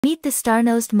Meet the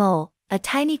star-nosed mole, a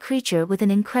tiny creature with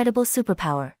an incredible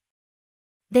superpower.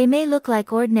 They may look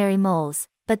like ordinary moles,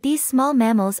 but these small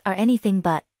mammals are anything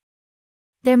but.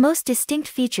 Their most distinct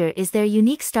feature is their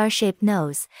unique star-shaped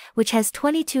nose, which has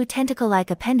 22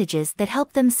 tentacle-like appendages that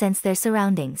help them sense their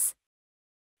surroundings.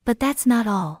 But that's not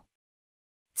all.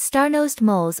 Star-nosed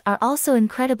moles are also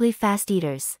incredibly fast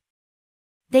eaters.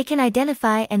 They can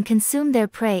identify and consume their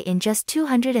prey in just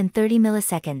 230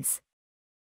 milliseconds.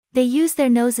 They use their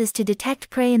noses to detect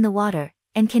prey in the water,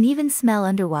 and can even smell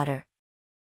underwater.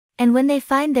 And when they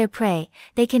find their prey,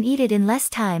 they can eat it in less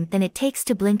time than it takes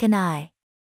to blink an eye.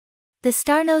 The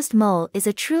star-nosed mole is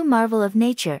a true marvel of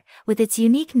nature, with its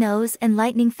unique nose and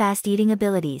lightning-fast eating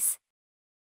abilities.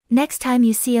 Next time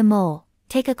you see a mole,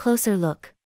 take a closer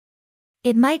look.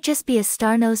 It might just be a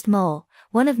star-nosed mole,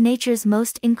 one of nature's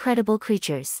most incredible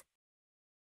creatures.